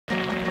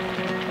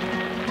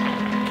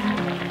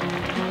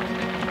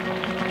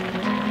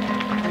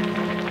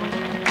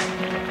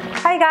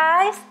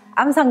guys,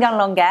 I'm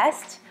Seonkyoung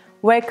guest.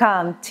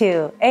 Welcome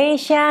to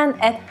Asian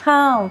at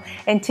Home,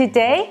 and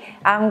today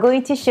I'm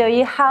going to show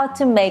you how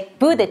to make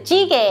Budae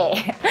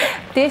Jjigae.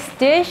 This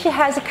dish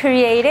has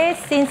created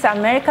since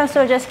American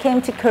soldiers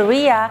came to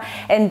Korea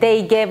and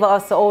they gave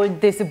us all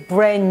these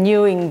brand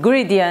new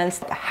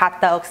ingredients,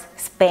 hot dogs,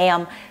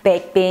 spam,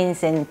 baked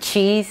beans and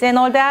cheese and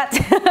all that.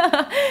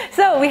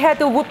 So we had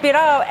to whip it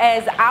up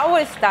as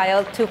our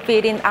style to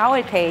fit in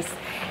our taste.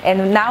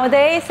 And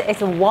nowadays,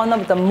 it's one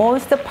of the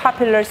most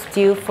popular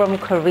stew from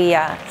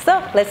Korea.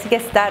 So let's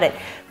get started.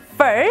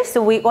 First,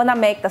 we're gonna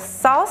make the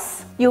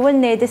sauce. You will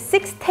need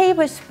 6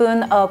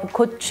 tablespoons of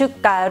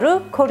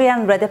gochugaru,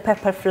 Korean red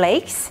pepper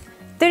flakes,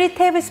 3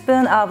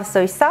 tablespoons of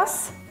soy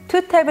sauce,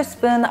 2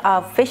 tablespoons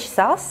of fish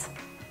sauce,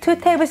 2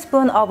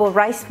 tablespoons of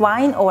rice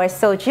wine or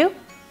soju,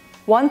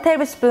 1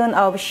 tablespoon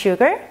of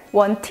sugar,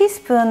 1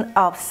 teaspoon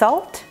of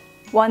salt,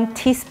 1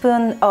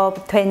 teaspoon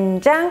of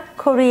Doenjang,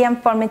 Korean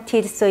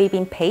fermented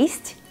soybean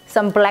paste,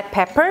 some black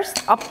peppers,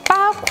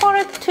 about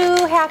quarter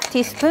to half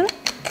teaspoon,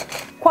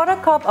 quarter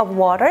cup of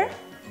water,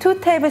 2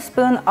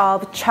 tablespoons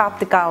of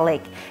chopped garlic.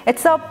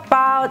 It's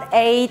about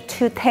 8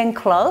 to 10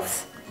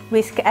 cloves.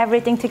 Whisk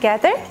everything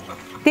together.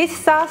 This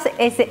sauce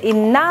is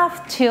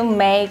enough to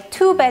make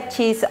 2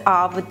 batches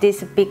of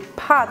this big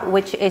pot,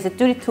 which is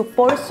 3 to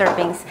 4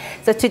 servings.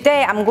 So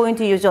today I'm going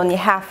to use only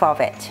half of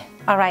it.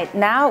 Alright,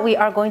 now we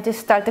are going to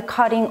start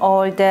cutting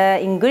all the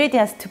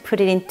ingredients to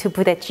put it into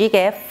Budae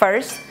Jjigae.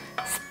 First,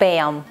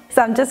 spam.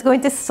 So I'm just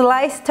going to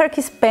slice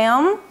turkey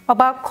spam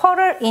about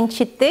 1/4 inch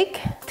thick.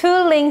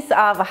 2 links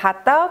of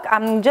hot dog.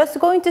 I'm just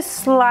going to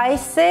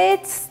slice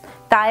it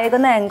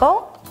diagonal angle,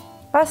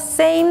 about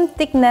same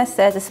thickness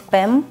as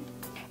spam.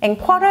 And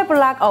 1/4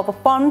 block of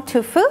firm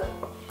tofu.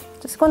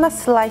 Just gonna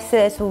slice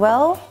it as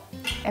well.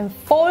 And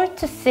 4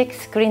 to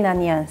 6 green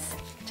onions.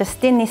 Just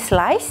thinly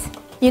slice.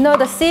 You know,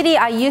 the city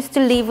I used to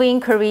live in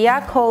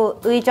Korea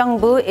called Doenjang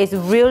is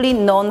really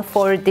known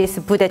for this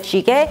Budae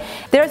Jjigae.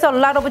 There's a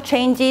lot of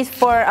changes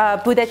for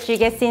Budae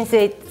Jjigae since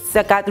it's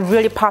got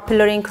really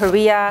popular in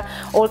Korea.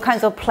 All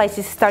kinds of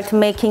places start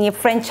making a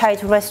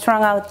franchise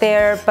restaurant out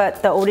there,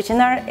 but the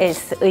original is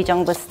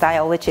Doenjang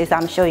style, which is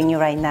I'm showing you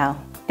right now.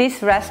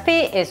 This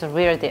recipe is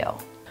real deal.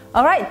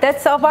 Alright,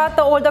 that's about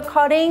all the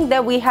cutting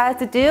that we have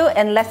to do,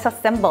 and let's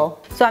assemble.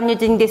 So I'm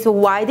using this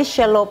wide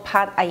shallow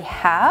pot I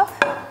have.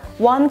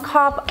 1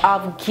 cup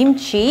of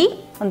kimchi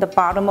on the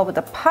bottom of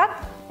the pot,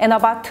 and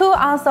about 2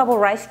 ounces of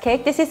rice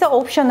cake. This is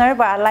optional,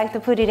 but I like to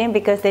put it in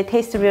because they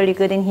taste really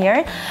good in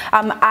here.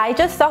 I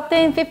just soaked it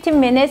in 15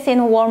 minutes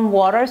in warm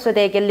water so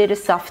they get a little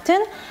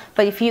softened.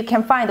 But if you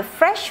can find a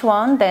fresh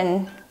one,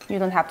 then you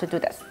don't have to do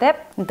that step.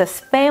 The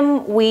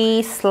spam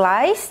we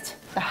sliced,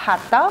 the hot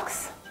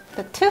dogs,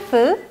 the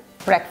tofu,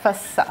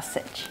 breakfast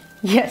sausage.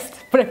 Yes,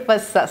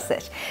 breakfast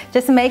sausage.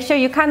 Just make sure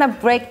you kind of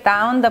break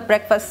down the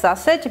breakfast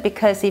sausage,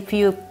 because if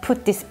you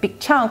put this big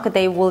chunk,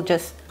 they will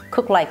just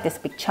cook like this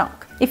big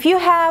chunk. If you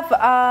have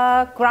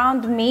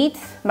ground meat,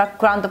 like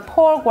ground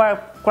pork or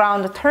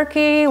ground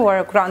turkey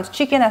or ground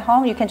chicken at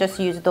home, you can just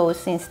use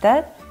those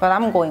instead. But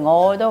I'm going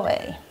all the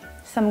way.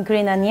 Some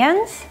green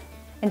onions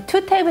and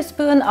 2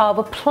 tablespoons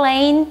of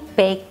plain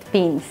baked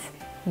beans.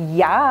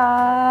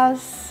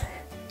 Yes!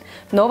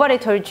 Nobody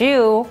told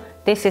you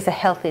this is a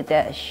healthy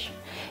dish.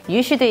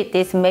 You should eat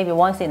this maybe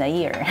once in a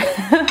year.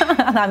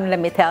 Let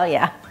me tell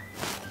you.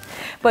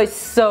 But it's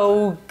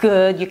so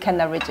good, you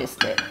cannot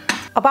resist it.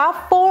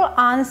 About 4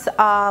 ounces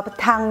of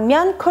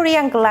tangmyeon,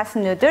 Korean glass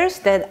noodles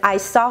that I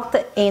soaked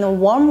in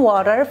warm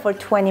water for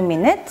 20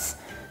 minutes.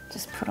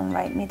 Just put them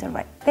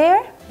right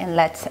there. And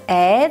let's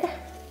add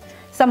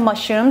some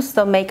mushrooms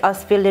to make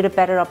us feel a little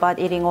better about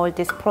eating all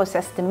this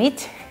processed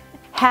meat.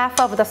 Half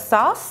of the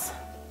sauce.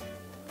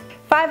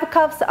 5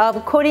 cups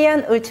of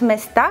Korean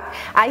ultimate stock.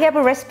 I have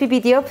a recipe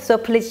video, so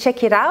please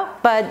check it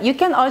out. But you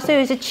can also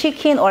use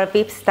chicken or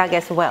beef stock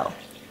as well.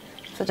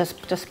 So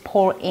just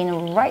pour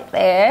in right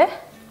there.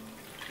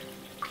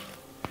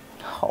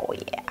 Oh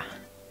yeah.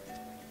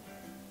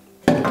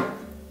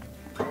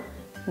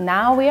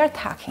 Now we are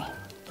talking.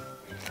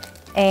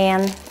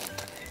 And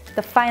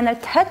the final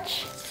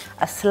touch,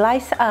 a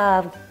slice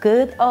of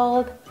good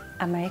old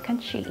American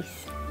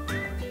cheese.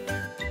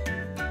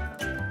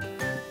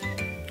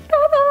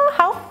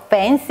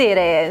 Fancy it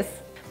is.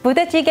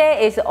 Budae Jjigae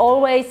is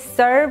always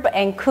served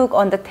and cooked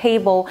on the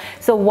table.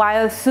 So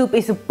while soup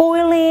is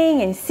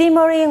boiling and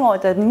simmering, or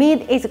the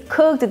meat is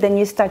cooked, then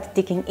you start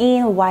digging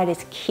in while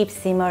it keeps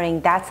simmering.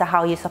 That's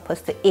how you're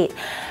supposed to eat.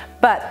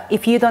 But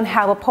if you don't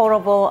have a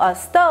portable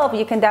stove,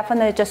 you can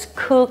definitely just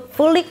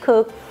fully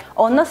cook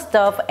on the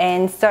stove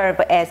and serve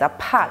as a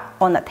pot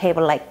on a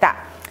table like that.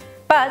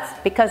 But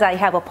because I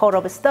have a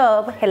portable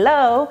stove,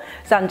 hello,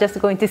 so I'm just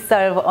going to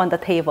serve on the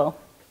table.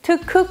 To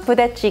cook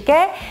Budae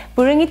Jjigae,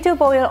 bring it to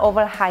boil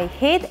over high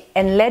heat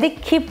and let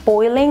it keep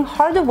boiling,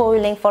 hard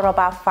boiling for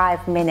about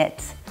 5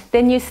 minutes.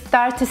 Then you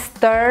start to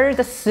stir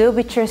the soup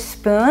with your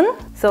spoon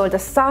so the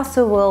sauce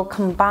will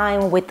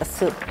combine with the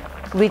soup.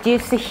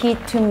 Reduce the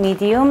heat to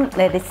medium,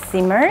 let it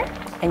simmer,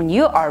 and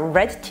you are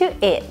ready to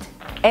eat.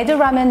 Add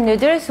ramen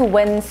noodles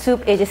when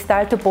soup is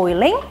start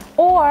boiling,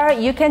 Or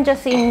you can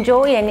just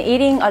enjoy and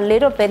eating a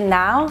little bit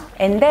now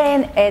and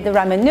then add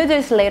ramen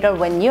noodles later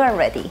when you are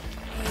ready.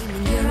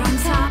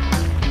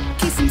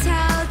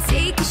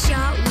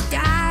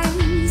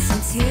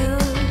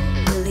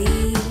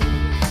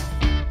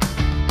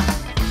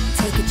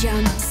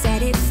 Jump,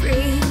 set it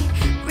free,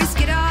 risk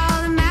it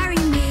all and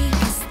marry me,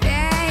 'cause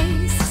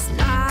this is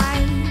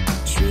like a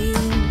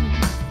dream.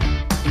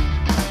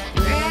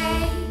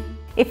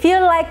 If you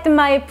liked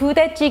my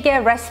Budae Jjigae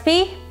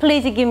recipe,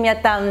 please give me a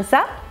thumbs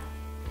up.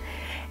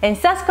 And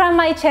subscribe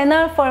my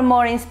channel for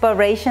more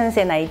inspirations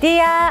and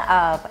ideas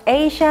of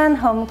Asian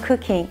home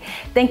cooking.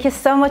 Thank you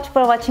so much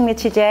for watching me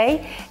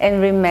today.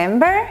 And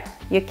remember,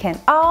 you can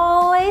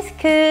always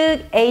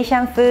cook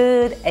Asian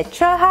food at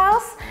your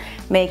house,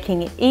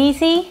 making it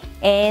easy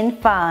and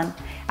fun.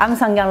 I'm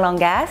Seonkyoung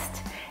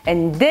Longest,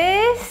 and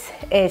this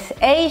is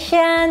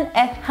Asian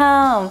at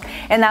Home.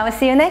 And I will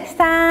see you next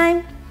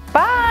time.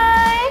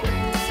 Bye!